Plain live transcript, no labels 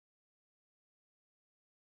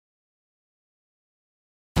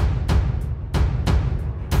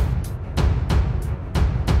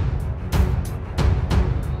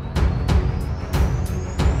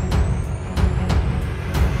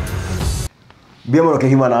Biamo ke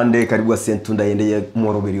hima nande karibu asentunda yende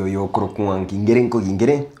moroberio yo krokuangi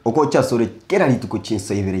ngere okocha sore kera lituko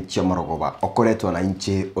chinsa ibere cha marogoba okoletwa na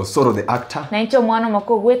inche Osoro the actor na inche mwana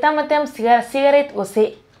mako Getamutamu Sigara cigarette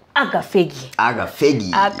ose agafegi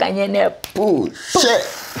akanyene pushe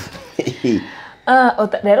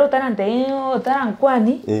lero tarante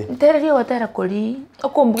tarankwani ntererio watera koli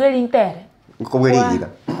okombugeli intere ngobwerigira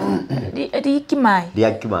rikimai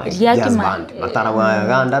band matara wa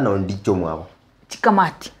ganda no ndicho mwabo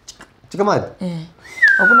Chikamati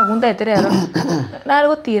okuna kunta eterero nari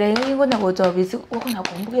gutira ingo nyagochobisi okuna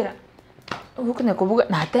kumbugira okuna kubuga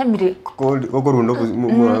na temire okorundo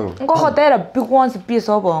ngo hotera big ones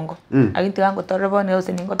piece obongo aginti gango torebo ne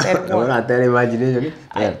ose ningo tere no na tere imagination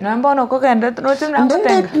no mbono ko kenda no chuna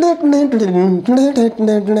ngotenga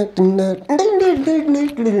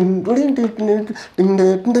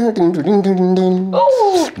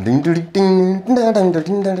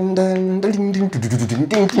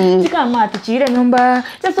Chikamati chira nyumba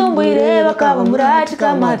chasumbuire bakabamura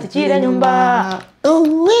Chikamati chira nyumba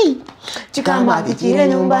Chikamati chira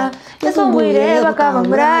nyumba chasumbuire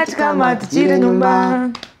bakabamura Chikamati chira nyumba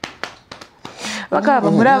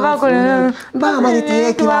bakabamura bakora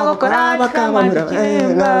bamaritiye kibagokora bakabamura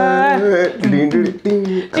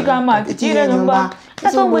Chikamati chira nyumba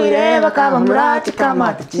chasumbuire bakabamura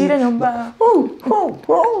Chikamati chira nyumba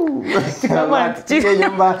Chikamati chira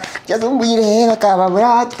nyumba chasumbuire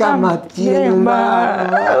bakabamura Chikamati chira nyumba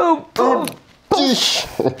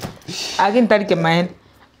Agin tarike main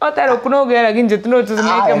otaro kuno gera gin jetno to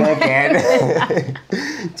make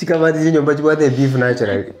Chikamati chira nyumba chibate beef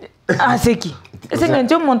natural aseki ese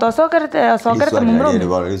njo monto soccer mumro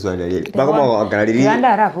bagoma angaliri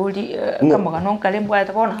yanda rafuli kama kanon kalembo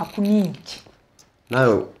ata kona hakuninchi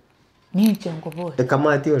nayo ninche ngobo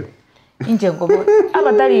Chikamati ole inche ngobo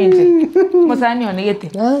abatari inche musani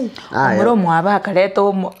onegete mumro mwaba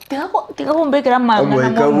kaleto tiga bombekera mama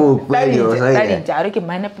na mo tari inche ari ke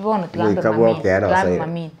mane pibono tiga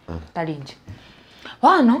mami tari inche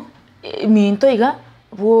wano minto iga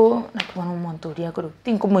bo nakibona montoria koro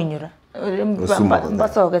tinko munyura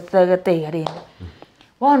basoga tagate yarene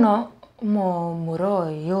wano muro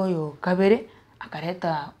yoyo kabere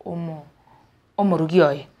akareta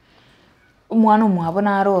omurugioye umwana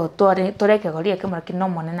umwabona aro toreke gori akemara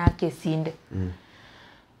kinomone nakesinde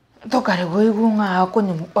tokare goigunga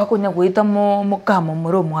akonya goita mukamo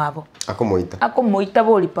muro mwabo akomoita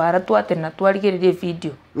boli para twatena twarigererie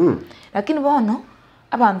video lakini bono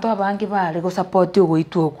abantu abangi bari go support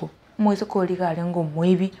ogoitwoko moise kori gare ngo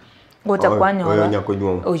moibi gocha kwanyora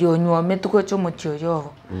oyo nyome tukocho mochio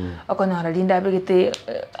yobo akonyora linda abegete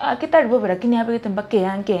akitari bobe lakini abegete mbake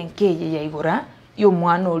yanke nkeye yaigura yo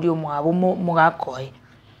mwana oli omwabo mugakoye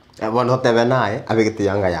bono tebe naye abegete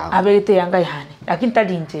yanga yane lakini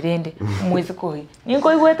tari injerende moise koi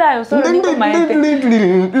ninko igweta yo solo ninko maete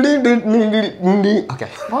okay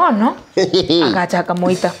bono agacha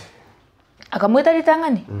kamoita akamwita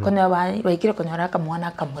litangani konya baikire konya raka mwana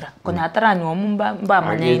akamura konya ataranywa mba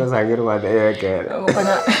manyaine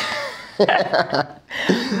konya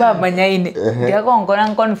ba manyaine dia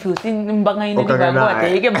kongona confusing mbangaine dibango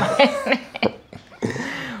ateke mane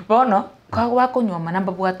bono kwa konywa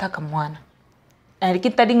manamba bwataka mwana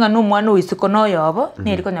arikita dinga no mwana wisiko no yobo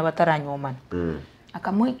neri konya bataranywa mana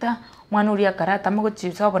akamwita mwana uri akarata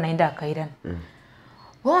magochisa bona inda akairana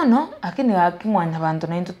bono akini akimwanya bantu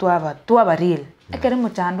naintu twaba real ekere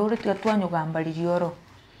muchando uri tiga twanyugambaririo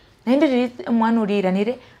nainde mwana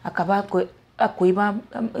uriranire akaba akuiba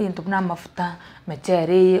into na mafuta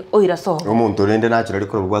mechere oira sobo omuntu rende natural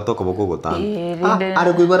koro gwatoko boko gotana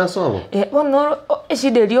ari kuibara sobo bono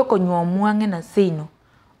eshiderio konywa mwange na sino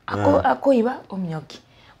akoiba omyoki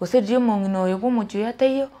osedio mongino yo bomuchu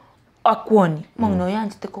yateyo akwoni mongino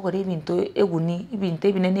yanjite kogora ibintu eguni ibintu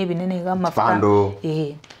ebinene gamafuta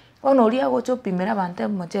ono uri agocho pimera bante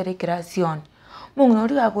mochere creation mongino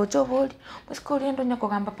uri agocho boli musikori ndo nyako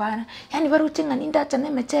gamba pana yani baruchinga ninda chane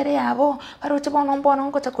mechere yabo baruche bono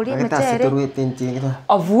ngocha kuri mechere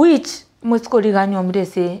of which musikori ganyomire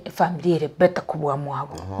se family ere beta kubwa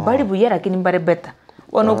mwabo bari buyera kini bare beta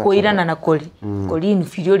ono koirana na koli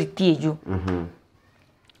inferiority eju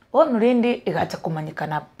ono rende igacha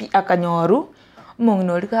kumanyikana akanyoru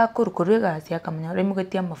mongino uri gakurukurwe gasi akamanyora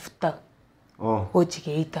imugetia mafuta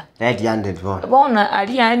ochigeita red handed bona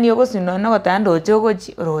ari yani ogosino no gotando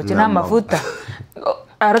ochogochi roche na mafuta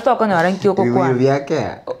aro tokonyora nkioko kwa byake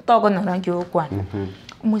tokonyora nkioko kwa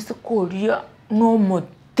mwise koria no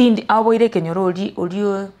motindi aboire kenyoro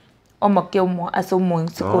ori omake omo asomo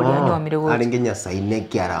sikoria nyomire go ari ngenya saine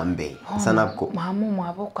kiarambe sana ko mamo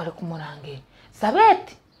mwabo kare kumurange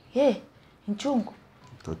sabeti nchungu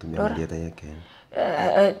Totumia mdieta yake.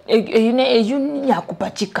 Eyuni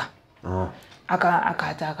yakupachika.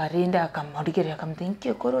 Akarinda akamorigere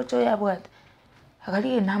akamthinkia korocho yabwate.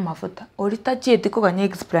 Akali na mafuta. Orita cheti ko kanye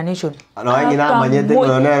explanation. No engi na manyete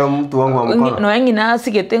nero mtu wangu wa mkono. No engi na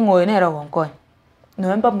sigete ngoyo nero gonkonya.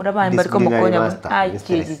 No emba muraba emba ko mukonya. Ai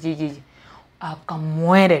ji.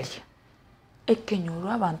 Akamwereria. Ekenyuru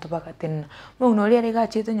abantu bagatenna. Muno ri ari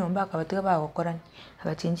gachete nyomba akabatiga bagokorani.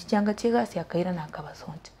 Agachinji cyanga cyegasi akaira na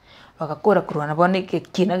akabasonja. Bagakora kurwana bone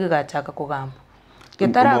kina gigachaka kugamba.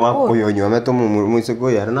 Getara ko oyo nyome to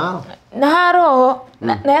muisego yari naro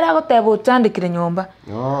nera goteba utandikire nyomba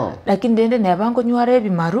lakini ndende nebango nyware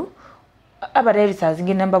bimaru abarebi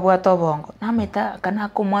sazingi nemba bwato bongo nameta kana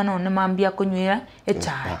ko mwana one mambia kunywira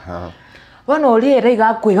echai bono ori era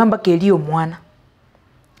igakwigamba keri omwana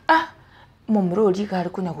momura ori gari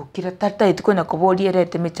kunya gukira tata itikunya kubori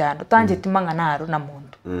erete michando tanje timanga naro na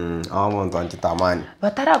muntu muntu anje tamani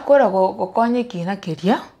batara kora gokonye kina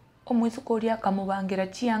keria omwezi koria kamubangira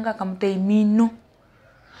chianga akamutei mino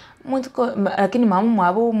mwiko lakini mama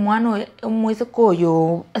mwabo mwana omwezi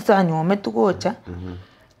koyo asanyome tugocha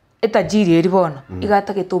etajiri eribona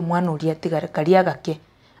igatagete omwana oria tigare karia gake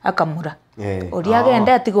akamura oria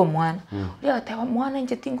agenda atigo mwana oria ataba mwana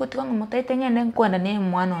nje tingo tigonga mutaite ngene nkwenda ne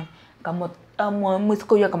mwana mwezi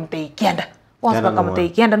koyo akamutei kianda wasa akamutei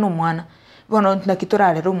kianda no mwana bono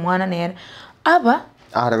nakitorare ro mwana nere aba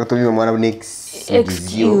gotumia mwana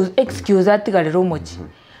excuse atigarira umuki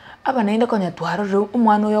aba nainde konya twaro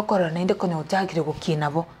umwana uyokora nainde konya utakire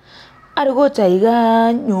gukinabo ari gocha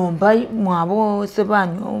iga nyomba mwabo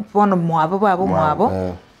sebanyo bono mwabo babo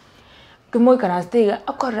mwabo kimo ikanastega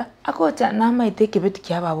akora akocha na maite kibeti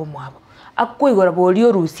kya babo mwabo akwigora boli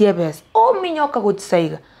orusie bes o minyoka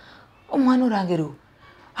gotisaiga umwana urangeru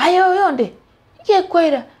ayo yonde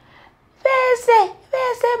yekwera bese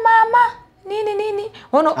mama nini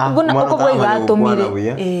ono buna okobwe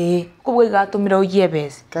gatomire kobwe gatomire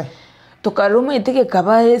oyebese tokarume itike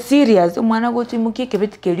kaba serious umwana gotimukie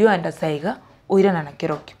kebeti kelio anda saiga oirana na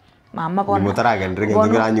kerokyo mama bona mutaragendere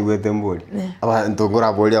ngiranyu gwete mbori aba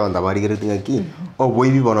ntongora boli abanda barigere tingaki obwe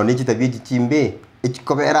bibono nichitabye chimbe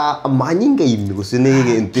ekikobera amanyinga imi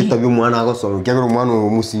gusene ntitabye umwana agosoro kyagero umwana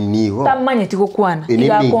omusinigo tamanye tikokwana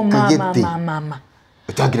igako mama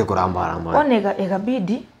utagire kurambara onega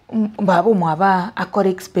egabidi babo mwaba akora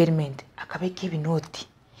experiment akabeka ibinoti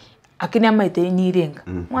akini amaite nirenga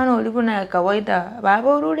mwana olibuna kawaida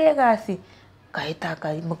babo rure gasi kaita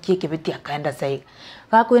mukie kebeti akaenda saiga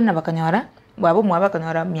gakwena bakanyora babo mwaba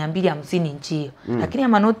kanyora 250 nchiyo lakini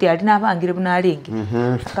amanoti ali nabangire buna arengi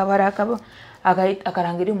akabara akabo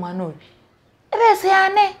akarangira mwana oli bese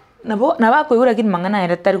yane nabako yura kini mangana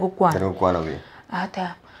era tari gukwana we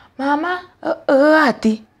ata mama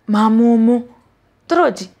ati mamumu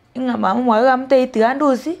troji inga mama mwaga mteiti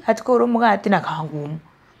andusi atikoro mugati na kangumu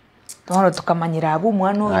tono tukamanyira abu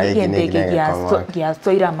mwana igenteke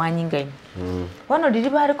giasoira manyinga wano diri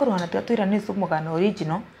bari korwana twira nesu mugana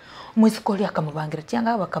original mwisikoli akamubangira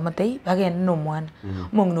cyanga bakamatei bagenda no mwana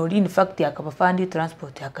mungno in fact akabafandi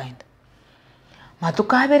transport akaenda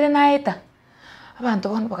matukabere naeta abantu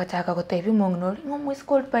bono bakachaka gotebi mungno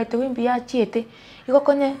mwisikoli paite wimbi ya chiete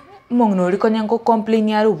igokonye mongnori konya ngo complain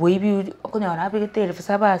yaro boibi konya rabigete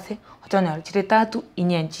elfisa base otonya chire 3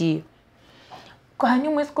 inyanchi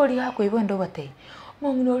kwanyu mweskori yako ibondo bate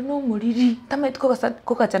mongnori no muriri tamet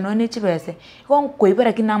ko kachano ne chibese gon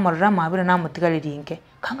koibera kina marra mabira na mutigalerinke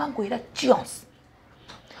kanga ngoira chions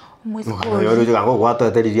mweskori yoro juga ngo gwato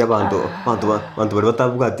ateriria bantu bari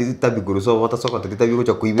batabuga tabiguru so batasoko tabigo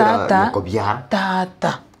cha kuibira kobyara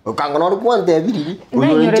tata ukangana uri kwante abiriri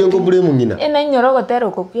uyo ncengo bure mungina ena nyoro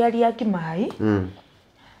gotero ko kyari yakimai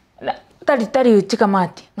tari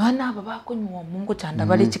chikamati nona baba kunywa mungu chanda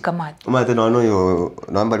bali chikamati umate nono yo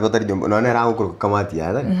namba batari jombo nona ra ko kamati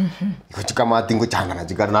ya ko chikamati ngo changa na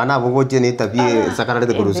chigara nana bogo chene tabie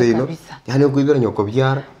sakarade ko ruseino yani ko ibera nyoko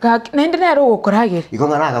byara ka nende nero gokoragere iko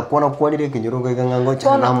ngana ga kwana kwanire kinyoro ngo ngango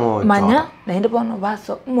chana mo manya nende bono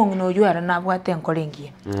baso mungno yara na bwate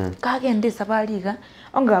nkorengie kagende sabaliga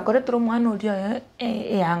onga kore tro mwana odio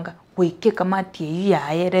yanga wike kamati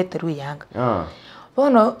ya yereteru yanga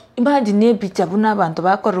bono imagine picha buna abantu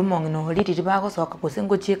bakora umongino riri bagosoka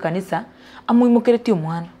kusengo chie kanisa amuimukireti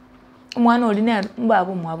umwana oli ne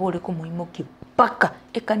mbabo mwabore ko muimuki paka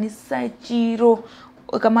ekanisa chiro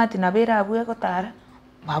kamati nabera abuye gotara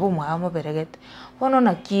babo mwabo beregete bono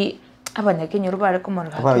naki abanyakenyoro bare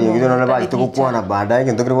komora abanyagiro na bari tukukwana baadaye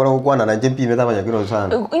ngendo kiri bora kukwana na njempi meta abanyagiro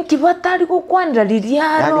sana inkibatari kukwanira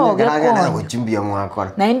liriaro gekona kuchimbia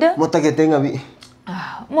mwakora nainde mutagete ngabi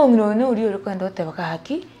mongino ne uri uri kwenda oteba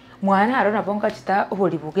haki mwana arona bonga chita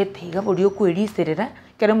obori bugete iga bori okweriserera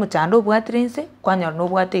kere muchando obwatirense kwanyora no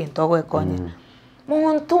bwate intogo ekonye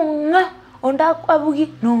muntu nga onda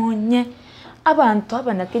kwabugi nonye abantu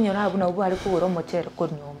abana kenyora abuna ubari kugora omochere ko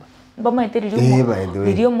nyomba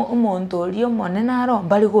bamaiteriri omonto ori omonene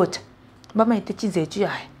aromba ari gocha bamaite chizechu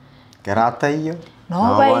yaye kerata iyo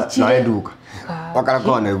no baichire duka bakara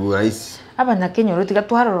kone gura isi abana kenyora tiga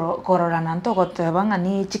twarorana ntogo tebanga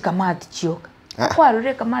ni chikamati chioka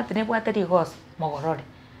kwarure kamati ne bwatari gose mogorore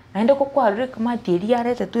naende ko kwarure kamati eri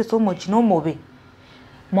arete twese omochi no mobe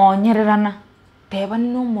monyererana teba ni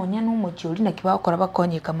no monya no mochi ori na kibakora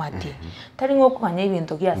bakonye kamati tari ngo kwanya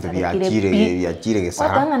ibintu byakire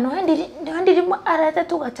Gesare atanga no ndiri arete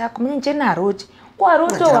tugacha kumenya nje naroje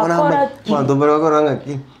kwaroje wakora kwando bero goranga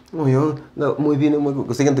ki oyo muy bien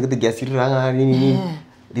kusegen tukete gyasiranga nini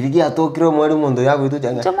dirigi atokiro mwari mondo yago itu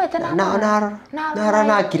janga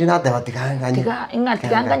na kiri na teba tikanga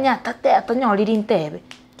ingatikanga nyata te atonyoriri ntebe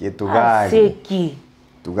kitugani seki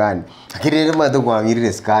tugani akirere mato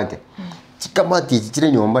kwangirire skake chikamati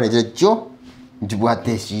chire nyomba ne cyo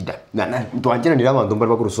njibwate shida na twanjira ndira abantu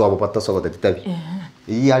mbari bakuruso abo patasogo tatabi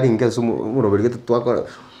iyi ari ngeso murobere twakora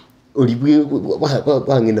uribwe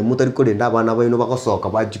bangenda mutari korenda abana bayino bakosoka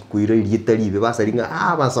bajikuira iritaribe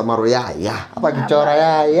basaringa basamaro ya abagichora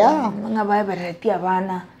ya ngababereti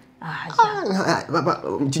abana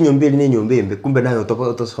chinyombeli ne nyombembe kumbe nayo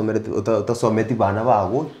utosometi bana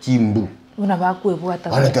bago chimbu una bakwebwata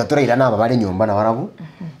bana tyatura naba bari nyomba na barabu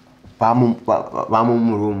bamu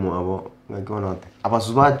murumu abo ngakonote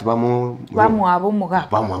abasubati bamu abo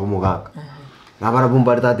mugaka nabarabu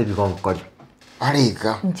mbari tate bikonkori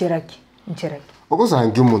arika ncheraki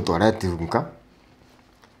okosangi umuntu aratirunka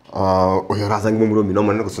oyo rasangi mumuro mino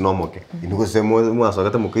mane kusinomoke inuko semo mwasoka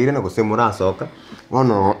tamukire na kusemo rasoka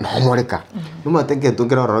wono nomoreka numatenge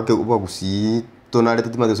tongera roroke uba Gusii tonare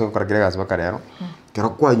tutimate so karakire gasi bakarero kero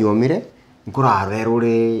kwanyomire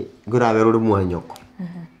nguraberure mwanyoko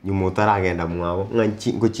nyumutara agenda mwabo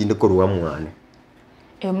nganchi ngochinde koruwa mwane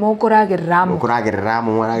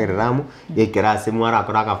mukuragereramo yekerase mwara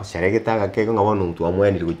akoraka kusheregeta keke ngabona umuntu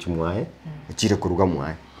amwenire guchimwae achire kuruga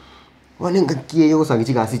mwae wane ngakiye yo sangi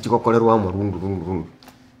chigasi chikokorerwa marundu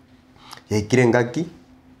yekire ngaki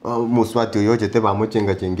muswati oyo jete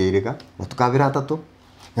bamochenga chengeireka mutukabira atatu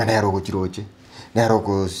nero guchiroche nero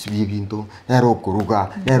kusibye bintu nero kuruga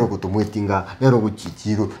nero kutumwetinga nero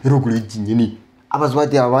guchichiro nero kulichinyini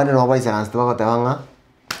abaswati abane no baisanste bakotabanga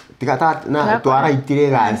tikata na twara itire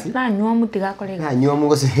gasi na nywa mutiga kolega na nywa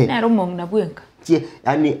mugose nero mongna bwenka tie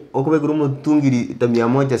yani okubeguru mutungiri tamia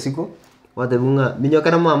moja siko watebunga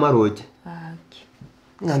minyokana mama roche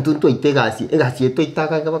ngantuntu itegasi egasi eto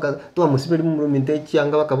itaka kabaka twa musibiri mu minte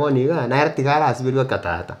cyanga bakaboniga na yartigara asibiri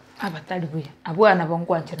bakatata abatari buya abwana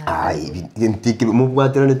bonkwanchana ai intiki mu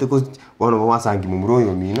bwaterane teko wono basangi mu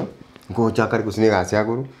muroyo mino ngo cyakari kusine gasi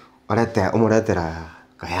yakuru umuretera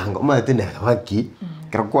kayanga umatene baki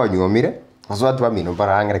krakwa nyomire aswatu bamino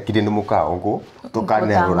baranga kiri ndumuka ngo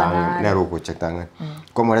tokanero nero kuchetanga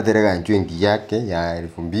como muretera ganchu engi yake ya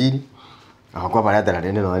 2000 akwa baretera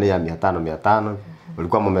rene no ya 500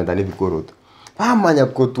 ulikuwa momenta ni bikoroto amanya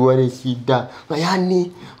kotuare shida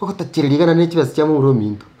yani okotachirigana ne chibasi cha mu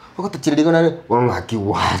rominto okotachirigana wangaki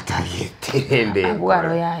wata yeterende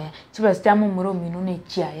abwaro yaya chibasi cha mu romino ne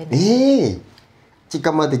chiaya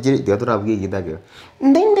Chikamati jiri tigatura bwi gitagyo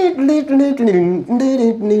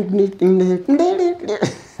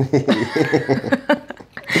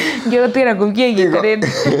ngero tira kubye gitarende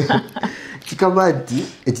Chikamati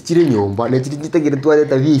echichire nyomba ne chitagire twale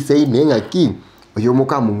tavi seine ngaki oyo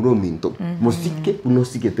moka mu rominto musike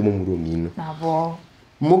unosikete mu romino nabo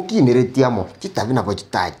mokinere tiamo chitabi nabo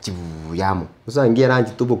chitachi yamo usangiye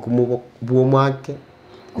rangi tubo kumubo buo make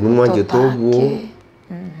numwanje tobo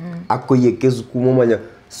akoye kezu kumomanya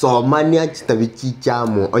somania chitabi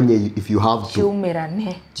chichamo onye if you have to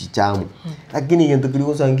chumerane chichamo lakini gento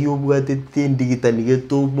kirigo sangi obwate tendigitani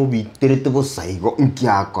geto mobiterete bosaigo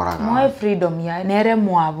nkiakoraga mo freedom ya nere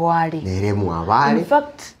mwabwari in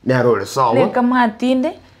fact nerole sobo le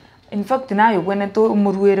kamatinde in fact nayo bwene to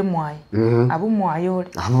muruere mwai abu mwayore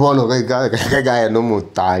abono ga no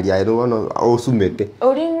mutali ayo bono osumete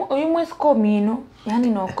ori mwesi komino yani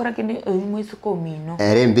no kora kende ori mwesi komino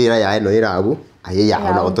mbira ya no irabu aye ya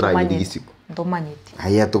ona oturanyiri gisiko ndomanyiti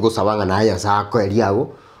aye tugusabanga na aya sako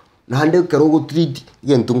eriago nande kero go treat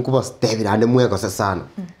gento nkuba steve nande mweko sana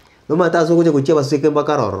no matazo kuje kuchia baseke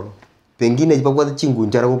bakaroro pengine jipakwa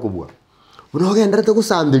chingunjara gukubwa unogenda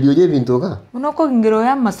tugusambirio je bintu ka unoko ngiro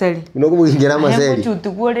ya maseli unoko ngira maseli ayo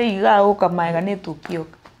chutu gore iga ukamaiga ne tukio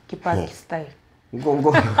kipaki style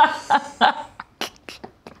ngongo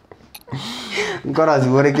ngora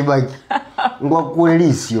zibore kibaki ngwa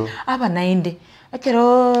kulisio aba nainde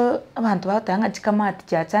Akero abantu batanga chikamati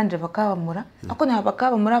chiachandire bakabamura. Akonya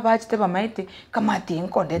bakabamura bachite bamaite kamati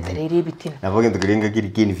enkondeterere ebitina. Nabo gento kirenga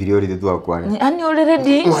kiri inferiority twakwana. Ani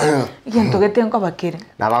already gento getenko bakire.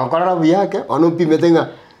 Na bakora buyake ono pimetenga.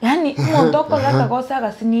 Yani umuntu okoraka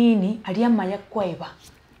gosaga sinini ari amaya kwaiba.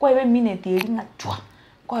 Kwaiba minute eringa twa.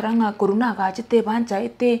 Koranga koruna gachite banja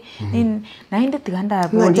ite na inde tiganda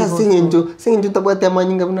body. Nja singenjo tabate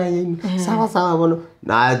amanyinga buna yini. Sawa bono.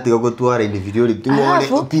 Na tigo gotwara individuality ngone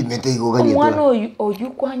opimete igoganye. Mwana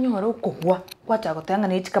oyu kwanyora ukogwa kwacha gotanga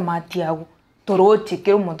ne chikamati yagu. Toroche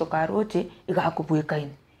kero umuntu karoche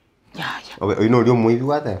igakubwekaine. Yaya. Oyu no ryo muibi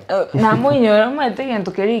wate. Na muinyora mwete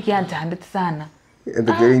gento keri kiantandete sana.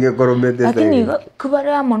 Ento keri ngekoromete. Lakini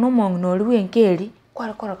kubara mono mongno rwenkeri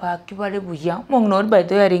kwara ka kibare buya mongno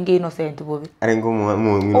baito yaringe innocent bobe. Arengo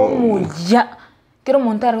muya. Kero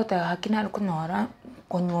umuntu arota hakina kunora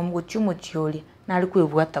konywa muguchumo chioli. Nari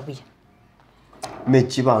kwebwata buya.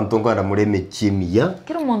 Mechi bantu ngara muri mechi miya.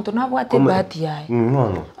 Kiro muntu nabwate bahati yaye.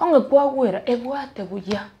 Ngono. Onge kwagwera ebwate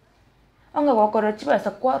buya. Onge gokora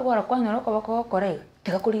chibasa kwarwara kwanyora ko bakokorega.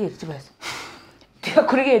 Tigakuriye chibasa.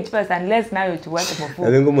 Tigakuriye chibasa unless nayo chibwate mufu.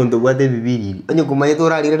 Abengo muntu bwate bibiri. Onye kumaye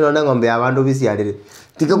torarire nona ngombe abantu bisiarire.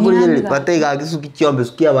 Tigakuriye batega gisuki chiombe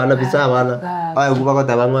suki abana bisa abana. Ayo kubako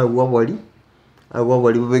tabangwa gwaboli.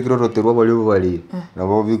 Agwa bikiro roterwa bali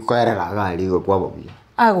nabo bikwerera gali kwa bobi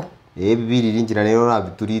ago bibiri rinjira rero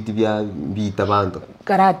rabituriti bya bita bantu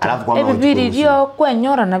karate bibiri ryo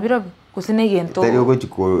kwenyora na biro kusine gento tari uko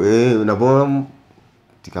chiko nabo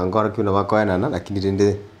tikangora kuna bakoena na lakini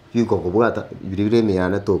rende biko kubwata bibiri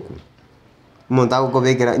meyana toku monta ko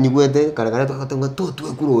bekera nyigwete karakara twatonga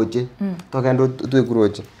totwe kuroche twakando totwe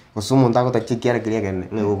kuroche osumo ntako tachikiara kiriagene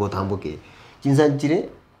ngo gotambuke chinsanchire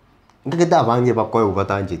ngeketa bange bakoye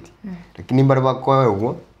ubatanjiti lakini mbare bakoye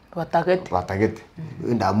ugo batagete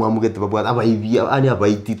ndamwamugete babwata abaibia ani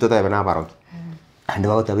abaiti totabe na baroki ande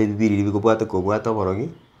bagotabe bibiri bikobwata ko bwata baroki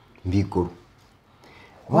mbikuru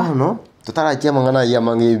wano totarachia mangana ya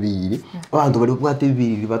mangebiri abantu bari bwate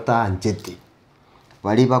bibiri batanjete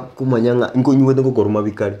bari bakumanyanga ingonyuwete ngokoroma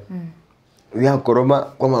bikari ya koroma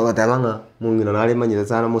kwa magatabanga mungina nari manyira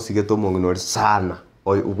sana musigeto mungino sana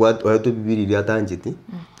ubwate oyato bibiri byatanjete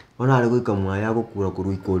ona ari gukamwa ya gukura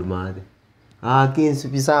kuru ikori made kinsi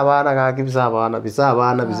bisabana gaki bisabana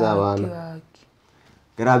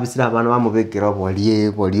kera bisira abana bamubekera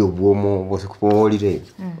bwaliye obwomo bose kupolire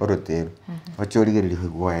orotero ochorigerire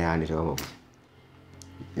higwa yanire bamo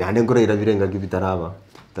yande ngorera birenga gibitaraba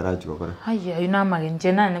tarachikokora haya ina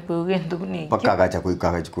magenje nane kugendo ni pakagacha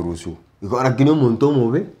kuikaga chikurusu ikora kino muntu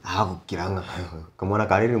mobe agukiranga kamwana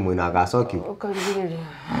karire mwina gasoki okarigire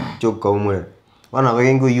choka umwe wana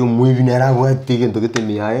bagengo yu muibi nera gwati gento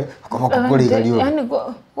getemiae akaba kukorega liyo yani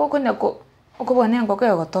go nyako okobone ngo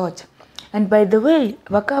kyo gotocha and by the way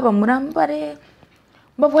bakaba murambare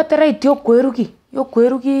babwata right yo kweruki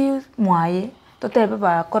mwaye totebe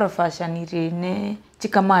ba korofashanire ne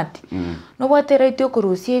chikamati no bwate right yo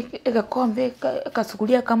kurusie egakombe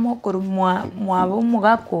kasukulia kamo koru mwabo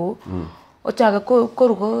mugako ochaga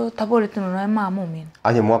korugo taborete no mama mumina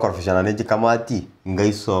anye mwa korofashana ne chikamati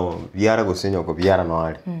ngaiso biara gosenyo ko biara no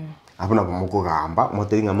ari abuna kumuko gamba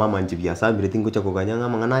motenga mama nji bia sambire tingo chako kanyanga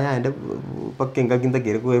mangana yaende pakenga kinta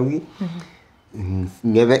kere kwerugi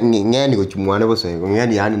ngeni go chumwane bose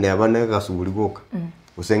ngeni yani ne abane kasuburi goka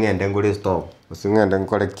usengende ngore stop usengende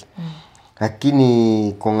ngoreki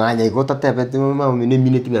lakini konganya igota tebete mama mine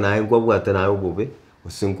minute ngana ngwa bwate nayo bobe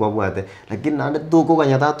usinkwa bwate lakini nande tuko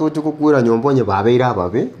kanya tatu chuko kwira nyombo nye babeira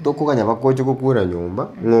babe tuko kanya bakocho kukwira nyomba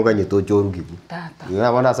ngokanye tochorugi tata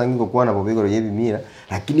ya bana sangi kokwana bobigoro yebimira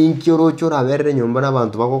lakini nkioro chora berere nyomba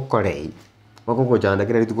nabantu bakokorei bakokochanda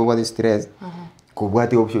kire tuko kwa stress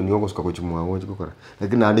kubwati option yo kosuka kuchumwa ngo chikokora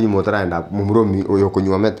lakini nande nyimotara enda mumuromi oyo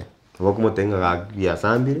konywamete bakumotenga ga bya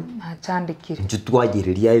sambire achandikire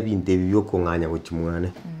nchitwagireria ebinte byo konganya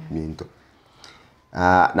kuchumwane bintu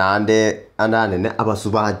nande anane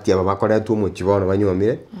abasubati abakoretwo mu kibono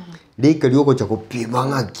banyomire likali yoko chako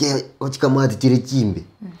pibanga ke ochikamati chire chimbe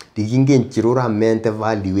diginge nchirura mente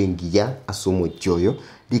value ngiya asomo choyo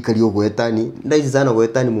likali yoko etani ndaizi sana go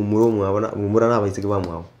etani mumuromo abana mumura nabaisike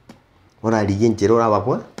bamwabo ora dige nchirura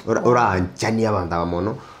bapwa ora anchani abanda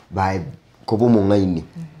bamono by kobo mungaini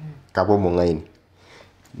kabo mungaini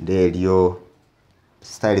ndelio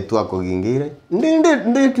style tu akogingire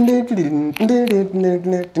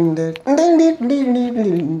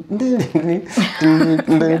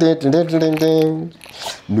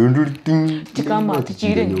Chikamati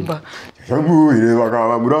chire nyumba yangu ile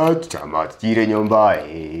bakaba mura chikamati chire nyumba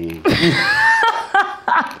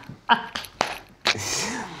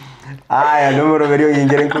Aya numero berio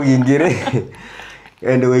ngingire nkugingire.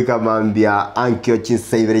 Ende wikamambia ankyo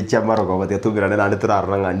chinsaibere chamarogo batetubirane nande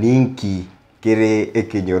turaranga ninki kere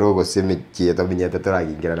ekinyorogo semekie tobinyete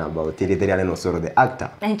turagingira namba utiriteriane no Osoro the actor.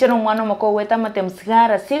 Nanchono mwana moko Getamutamu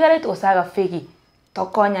Sigara cigarette osaga fegi.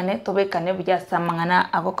 Tokonyane tobekane buya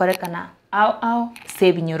samangana agokorekana au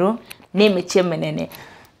sebinyoro neme chemenene.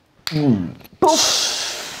 Puf.